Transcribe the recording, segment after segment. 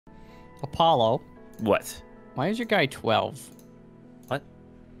Apollo. What? Why is your guy 12? What?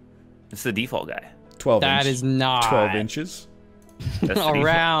 It's the default guy. 12 That inch. is not 12 inches. That's the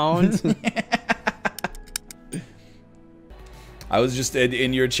around. I was just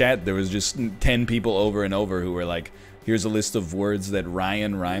in your chat. There was just 10 people over and over who were like, "Here's a list of words that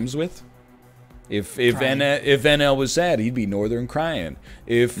Ryan rhymes with. If NL was sad, he'd be Northern crying.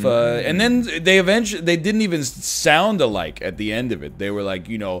 If and then they didn't even sound alike at the end of it. They were like,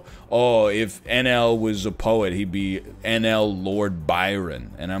 you know, oh, if NL was a poet, he'd be NL Lord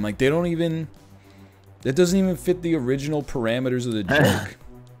Byron. And I'm like, that doesn't even fit the original parameters of the joke.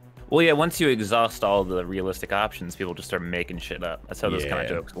 Well, yeah, once you exhaust all the realistic options, people just start making shit up. That's how those kind of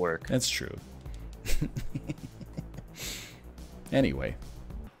jokes work. That's true. Anyway.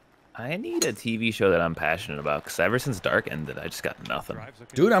 I need a TV show that I'm passionate about, because ever since Dark ended, I just got nothing.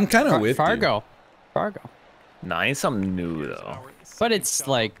 Dude, I'm kind of with Fargo. Fargo. Nah, I need something new, though. But it's,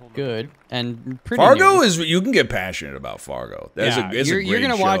 like, good and pretty Fargo new. is... You can get passionate about Fargo. That's yeah, you're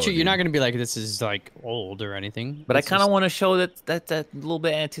going to watch it. You're not going to be like, this is, like, old or anything. But I kind of want to show that little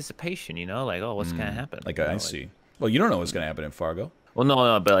bit of anticipation, you know? Like, oh, what's going to happen? Like, I see. Well, you don't know what's going to happen in Fargo. Well,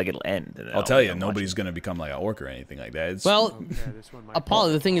 no, but, like, it'll end. And I'll tell you, nobody's going to become, like, an orc or anything like that. It's... Well,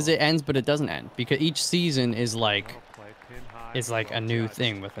 Apollo, the thing is, it ends, but it doesn't end. Because each season is, like a new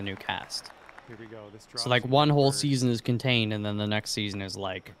thing with a new cast. So, like, one whole season is contained, and then the next season is,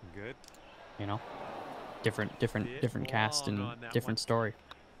 like, you know, different cast and different story.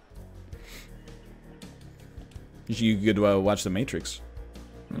 You could watch The Matrix.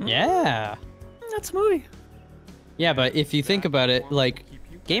 Yeah. That's a movie. Yeah, but if you think about it, like,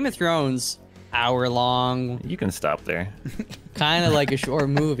 Game of Thrones, hour long. You can stop there. Kind of like a short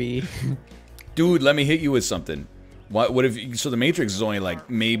movie. Dude, let me hit you with something. What if... So The Matrix is only, like,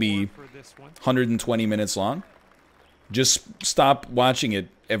 maybe 120 minutes long? Just stop watching it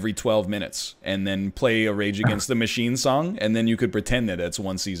every 12 minutes and then play a Rage Against the Machine song, and then you could pretend that that's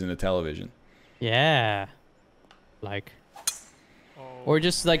one season of television. Yeah. Like... Or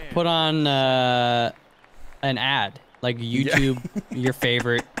just, like, put on, an ad, like YouTube, your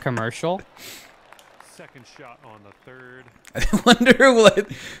favorite commercial. Second shot on the third. I wonder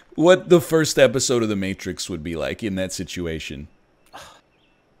what the first episode of The Matrix would be like in that situation.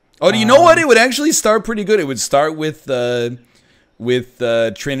 Oh, do you know what? It would actually start pretty good. It would start with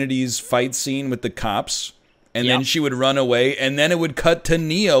Trinity's fight scene with the cops, and then she would run away, and then it would cut to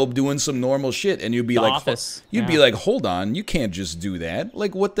Neo doing some normal shit, and you'd be like, be like, hold on, you can't just do that.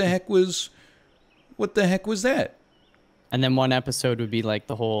 Like, what the heck was that? And then one episode would be like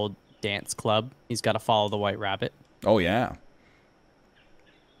the whole dance club. He's got to follow the White Rabbit. Oh yeah,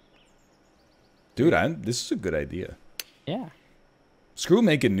 dude, this is a good idea. Yeah. Screw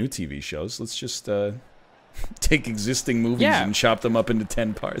making new TV shows. Let's just take existing movies and chop them up into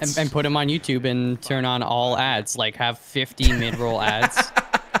 10 parts. And put them on YouTube and turn on all ads. Like, have 50 mid-roll ads.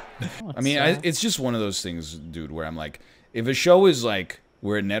 I mean, it's just one of those things, dude, where I'm like, if a show is like,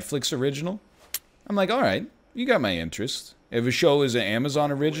 we're a Netflix original, I'm like, all right, you got my interest. If a show is an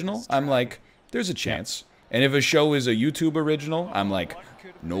Amazon original, I'm like, there's a chance. And if a show is a YouTube original, I'm like,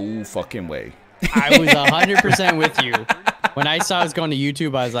 no fucking way. I was 100% with you. When I saw it was going to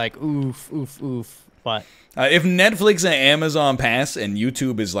YouTube, I was like, oof, oof, oof. But if Netflix and Amazon pass and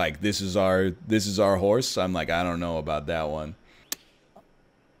YouTube is like, this is our horse, I'm like, I don't know about that one.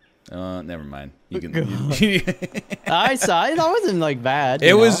 Never mind. You can. I saw it. That wasn't like bad.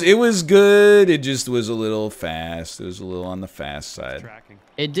 It was good. It just was a little fast. It was a little on the fast side.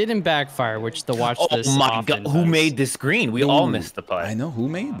 It didn't backfire, which the watch this. Oh my god! Who made this green? We all missed the putt. I know who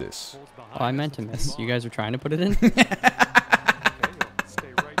made this. Oh, I meant to miss. You guys were trying to put it in.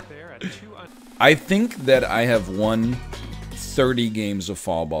 I think that I have won 30 games of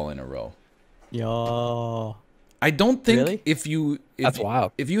fall ball in a row. Yo. I don't think That's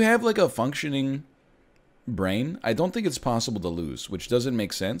wild. If you have like a functioning brain, I don't think it's possible to lose, which doesn't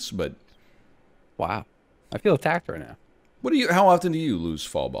make sense, but wow. I feel attacked right now. How often do you lose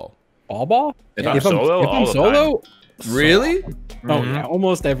fall ball? Fall ball? If I'm solo, really? Oh yeah,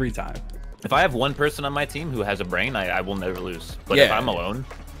 almost every time. If I have one person on my team who has a brain, I will never lose. But if I'm alone,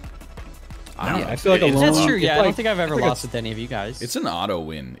 I feel like alone. That's true. Yeah, I don't think I've ever lost with any of you guys. It's an auto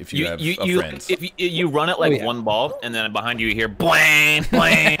win if you have a friend. If you run it like one ball, and then behind you hear Blaine,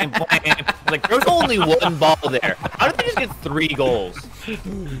 Blaine, Blaine. Like there's only one ball there. How did they just get 3 goals?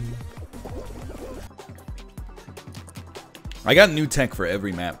 I got new tech for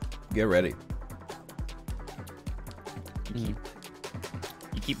every map. Get ready. You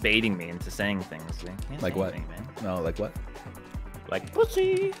keep baiting me into saying things. Like what? Man. No, like what? Like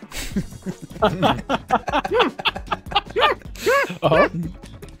pussy.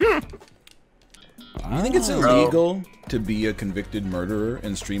 Do you think it's illegal to be a convicted murderer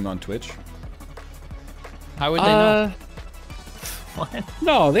and stream on Twitch? How would they know? What?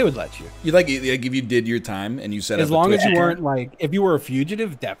 No, they would let you. You like if you did your time and you set up As long a as Twitch you account? weren't like, if you were a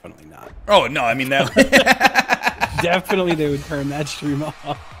fugitive, definitely not. Oh no, I mean that. Definitely they would turn that stream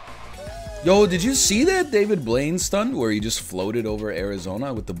off. Yo, did you see that David Blaine stunt where he just floated over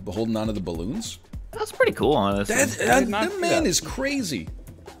Arizona with the holding onto the balloons? That's pretty cool, honestly. That man is crazy.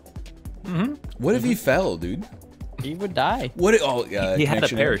 What if he fell, dude? He would die. What? Oh, yeah. He had a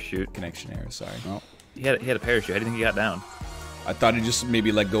connection error. parachute. Connection error. Sorry. Oh. He had a parachute. How do you think he got down? I thought he just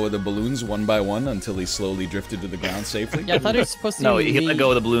maybe let go of the balloons one by one until he slowly drifted to the ground safely. Yeah, I thought he was supposed to. No, he let go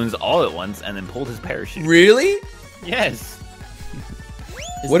of the balloons all at once and then pulled his parachute. Really? Yes.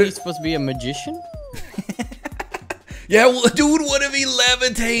 Is he supposed to be a magician? Yeah, well, dude. What if he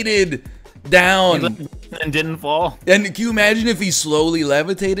levitated down? And didn't fall. And can you imagine if he slowly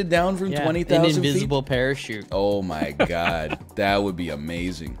levitated down from Yeah, 20,000 an feet? invisible parachute. Oh my god, that would be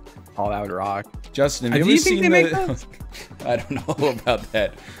amazing. Oh, that would rock. Justin, have Do you you think ever they seen make the? I don't know about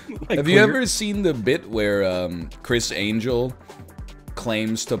that. Like Have you clear? ever seen the bit where Chris Angel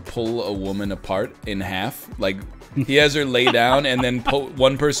claims to pull a woman apart in half? Like he has her lay down, and then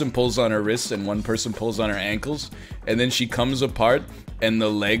one person pulls on her wrists and one person pulls on her ankles, and then she comes apart, and the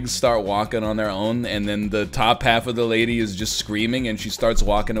legs start walking on their own, and then the top half of the lady is just screaming, and she starts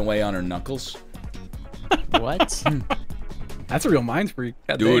walking away on her knuckles. What? That's a real mind freak.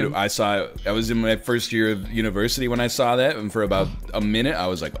 God Dude, damn. I was in my first year of university when I saw that, and for about a minute, I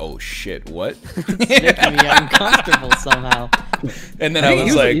was like, oh shit, what? It's making me uncomfortable somehow. And then I I think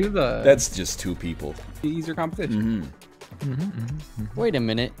was like, he was a- that's just two people. Easier competition. Wait a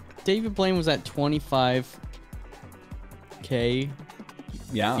minute. David Blaine was at 25K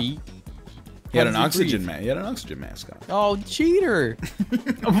Yeah. feet. He had How an does he oxygen breathe? mask. He had an oxygen mask on. Oh, cheater.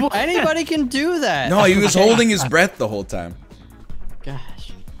 Anybody can do that. No, he was holding his breath the whole time.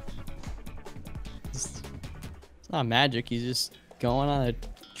 Gosh. It's not magic. He's just going on a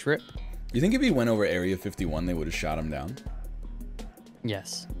trip. You think if he went over Area 51, they would have shot him down?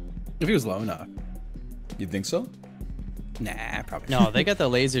 Yes. If he was low enough. You think so? Nah, probably No, they got the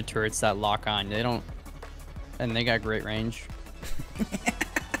laser turrets that lock on. They don't... And they got great range.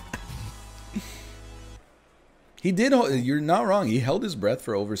 He did. You're not wrong. He held his breath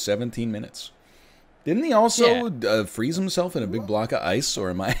for over 17 minutes. Didn't he also freeze himself in a big block of ice?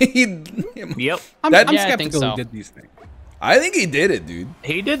 Or am I? Yep. I'm That- I'm Yeah, I think skeptical so. he did these things. I think he did it, dude.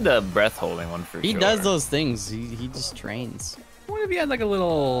 He did the breath holding one for He sure. does those things. He just trains. What if he had like a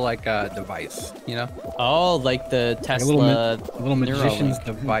little device, you know? Oh, like the Like a Tesla little magician's Neuralink.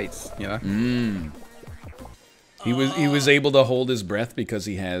 device, you know? He was able to hold his breath because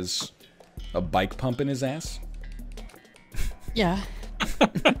he has a bike pump in his ass. Yeah.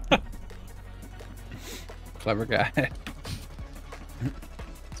 Clever guy.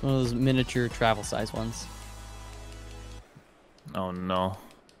 It's one of those miniature travel size ones. Oh no.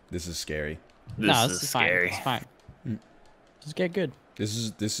 This is scary. No, This is fine. scary. It's fine. Just get good. This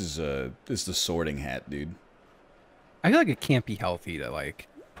is the sorting hat, dude. I feel like it can't be healthy to like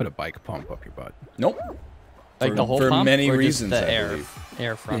put a bike pump up your butt. Nope. Like For- the whole for pump, many or just reasons, the I air, believe.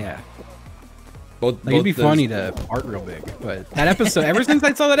 air from. Yeah. Both, Like, it'd be both funny to fart real big, but that episode, ever since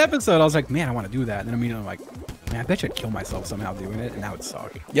I saw that episode, I was like, man, I want to do that. And then immediately I'm like, man, I bet you I'd kill myself somehow doing it, and that would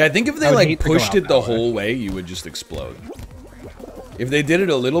suck. Yeah, I think if they I would like hate to go pushed out it the that way. whole way, you would just explode. If they did it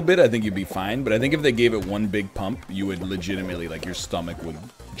a little bit, I think you'd be fine. But I think if they gave it one big pump, you would legitimately, like, your stomach would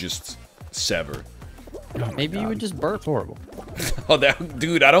just sever. Oh my Maybe you God. would just burp. It's horrible. Oh, that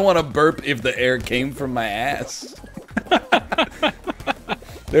dude! I don't want to burp if the air came from my ass.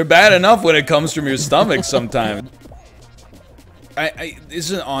 They're bad enough when it comes from your stomach sometimes. This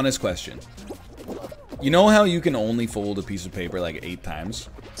is an honest question. You know how you can only fold a piece of paper like 8 times?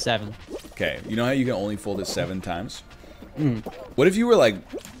 7. Okay, you know how you can only fold it 7 times? What if you were like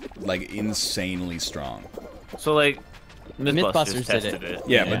insanely strong? So like, Mythbusters Mythbusters did tested it. it.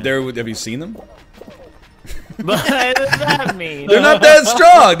 Yeah, but have you seen them? But what does that mean? They're not that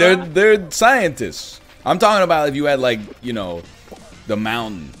strong. They're scientists. I'm talking about if you had like, you know, the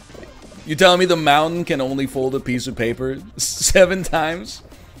mountain. You telling me the mountain can only fold a piece of paper 7 times?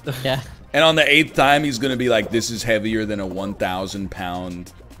 Yeah. And on the 8th time, he's gonna be like, "This is heavier than a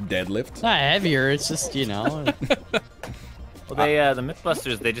 1,000-pound deadlift." Not heavier. It's just, you know. Well, they the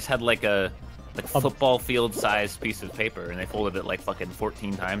Mythbusters, they just had like a football field sized piece of paper, and they folded it like fucking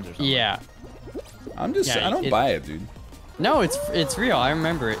 14 times or something. Yeah. I'm just, Yeah, I don't buy it, dude. No, it's real. I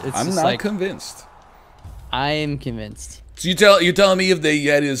remember it. It's I'm just not like convinced. I am convinced. So you're telling me if they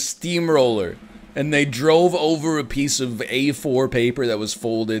had a steamroller and they drove over a piece of A4 paper that was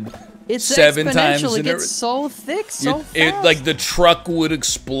folded It's 7 times exponential. It in gets so thick, so fast. like the truck would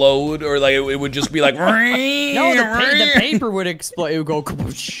explode, or like it would just be like. No, the paper would explode. It would go.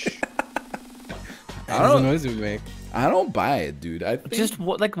 Kaboosh. I don't. noise it would make. I don't buy it, dude. I think, Just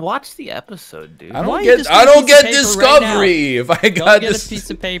like watch the episode, dude. I don't Why you get. just I get a don't piece of get paper Discovery. If I Go got get a this, piece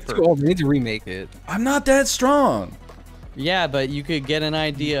of paper. Oh, they need to remake it. I'm not that strong. Yeah, but you could get an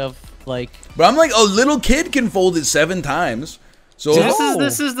idea of like. But I'm like a little kid can fold it 7 times. So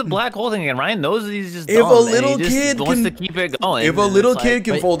This is the black hole thing again. Ryan knows that he's just If dumb, a and he little just kid wants can- to keep it going. if a and little it's kid like,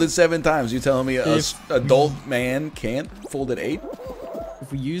 can Wait. fold it 7 times, you telling me a If- adult man can't fold it 8?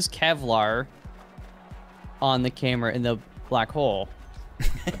 If we use Kevlar on the camera in the black hole,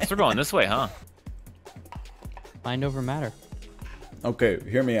 we're going this way, huh? mind over matter. Okay,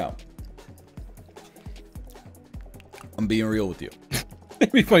 hear me out. I'm being real with you.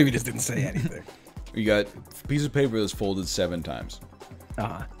 It'd be funny if we just didn't say anything. You got a piece of paper that's folded 7 times.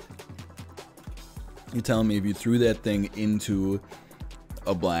 You telling me if you threw that thing into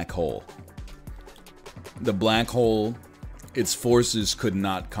a black hole, the black hole, its forces could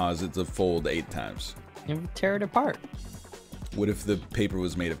not cause it to fold 8 times. You would tear it apart. What if the paper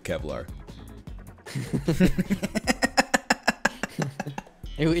was made of Kevlar?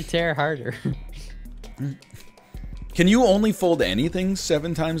 It would tear harder. Can you only fold anything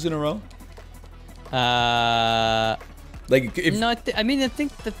 7 times in a row? Like if No, I mean, I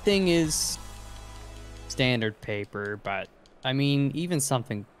think the thing is standard paper, but I mean, even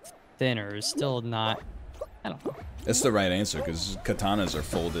something thinner is still not. I don't know. that's the right answer, because katanas are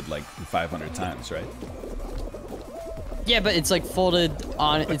folded like 500 times, right? Yeah, but it's like folded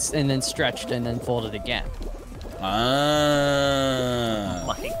on its and then stretched and then folded again. Ah,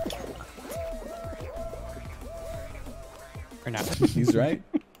 Like, Or not. he's right.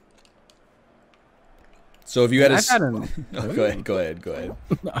 So if you had a, I've had an, oh, go ahead.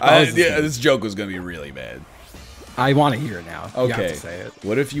 I was just Yeah, saying. this joke was gonna be really bad. I want to hear it now. You have Okay, to say it.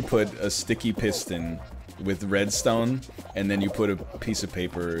 what if you put a sticky piston with redstone, and then you put a piece of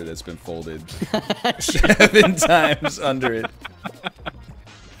paper that's been folded 7 times under it?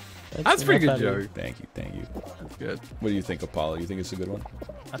 That's a pretty enough good out of joke. Thank you. That's good. What do you think, Apollo? You think it's a good one?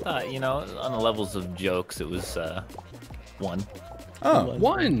 I thought, you know, on the levels of jokes, it was 1. Oh,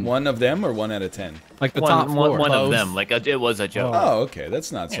 One. of them, or 1 out of 10? Like the top floor. One of Both. them. Like it was a joke. Oh, okay,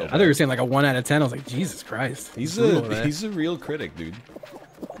 that's not so Yeah. I thought you were saying like a 1 out of 10. I was like, Jesus Christ. He's Brutal, man. a real critic, dude.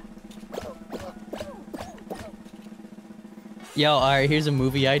 Yo, all right. Here's a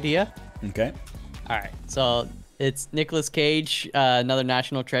movie idea. Okay. All right, so it's Nicolas Cage, another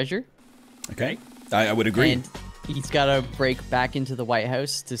national treasure, Okay. I would agree. and he's got to break back into the White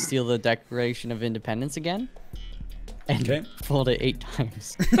House to steal the Declaration of Independence again, and Okay. fold it 8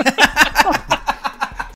 times.